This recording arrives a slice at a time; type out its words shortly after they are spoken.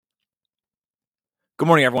Good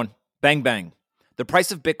morning, everyone. Bang, bang. The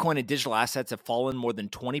price of Bitcoin and digital assets have fallen more than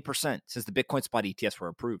 20% since the Bitcoin spot ETFs were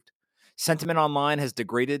approved. Sentiment online has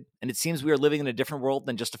degraded, and it seems we are living in a different world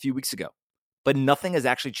than just a few weeks ago. But nothing has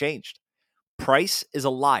actually changed. Price is a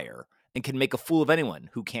liar and can make a fool of anyone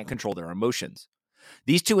who can't control their emotions.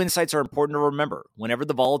 These two insights are important to remember whenever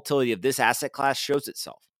the volatility of this asset class shows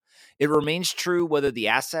itself. It remains true whether the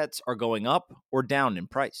assets are going up or down in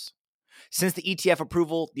price. Since the ETF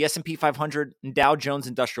approval, the S&P 500 and Dow Jones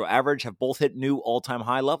Industrial Average have both hit new all-time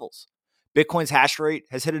high levels. Bitcoin's hash rate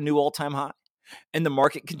has hit a new all-time high, and the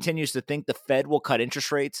market continues to think the Fed will cut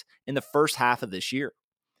interest rates in the first half of this year.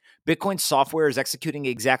 Bitcoin software is executing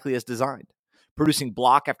exactly as designed, producing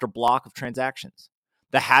block after block of transactions.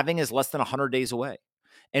 The halving is less than 100 days away,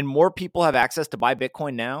 and more people have access to buy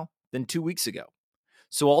Bitcoin now than 2 weeks ago.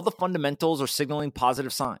 So all the fundamentals are signaling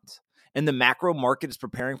positive signs, and the macro market is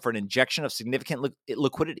preparing for an injection of significant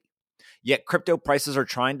liquidity. Yet crypto prices are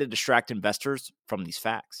trying to distract investors from these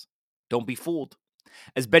facts. Don't be fooled.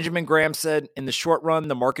 As Benjamin Graham said, in the short run,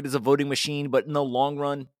 the market is a voting machine, but in the long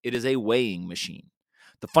run, it is a weighing machine.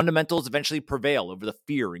 The fundamentals eventually prevail over the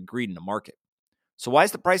fear and greed in the market. So why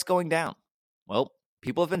is the price going down? Well,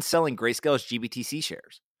 people have been selling Grayscale's GBTC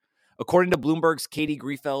shares. According to Bloomberg's Katie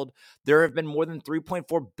Griefeld, there have been more than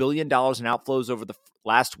 $3.4 billion in outflows over the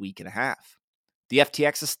last week and a half. The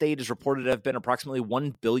FTX estate is reported to have been approximately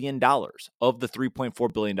 $1 billion of the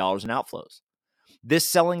 $3.4 billion in outflows. This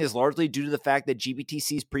selling is largely due to the fact that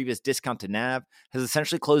GBTC's previous discount to NAV has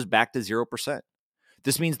essentially closed back to 0%.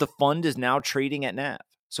 This means the fund is now trading at NAV,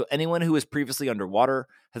 so anyone who was previously underwater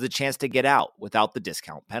has a chance to get out without the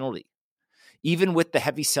discount penalty. Even with the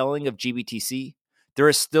heavy selling of GBTC, there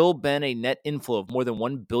has still been a net inflow of more than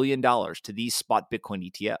 $1 billion to these spot Bitcoin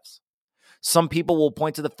ETFs. Some people will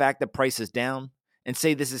point to the fact that price is down and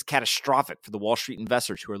say this is catastrophic for the Wall Street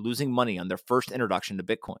investors who are losing money on their first introduction to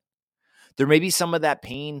Bitcoin. There may be some of that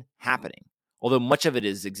pain happening, although much of it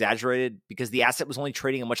is exaggerated because the asset was only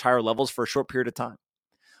trading at much higher levels for a short period of time.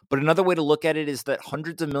 But another way to look at it is that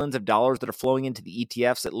hundreds of millions of dollars that are flowing into the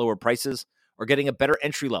ETFs at lower prices are getting a better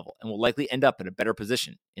entry level and will likely end up in a better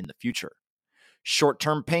position in the future.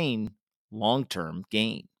 Short-term pain, long-term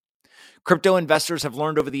gain. Crypto investors have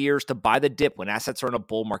learned over the years to buy the dip when assets are in a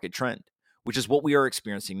bull market trend, which is what we are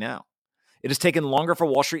experiencing now. It has taken longer for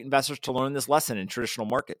Wall Street investors to learn this lesson in traditional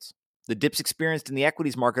markets. The dips experienced in the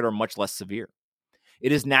equities market are much less severe.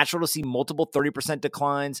 It is natural to see multiple 30%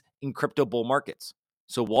 declines in crypto bull markets,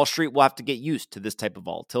 so Wall Street will have to get used to this type of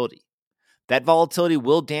volatility. That volatility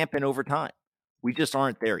will dampen over time. We just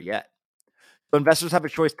aren't there yet. So investors have a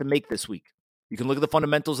choice to make this week. You can look at the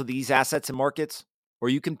fundamentals of these assets and markets, or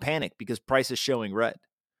you can panic because price is showing red.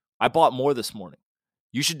 I bought more this morning.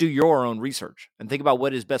 You should do your own research and think about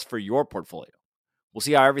what is best for your portfolio. We'll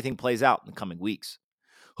see how everything plays out in the coming weeks.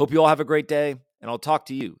 Hope you all have a great day, and I'll talk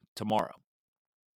to you tomorrow.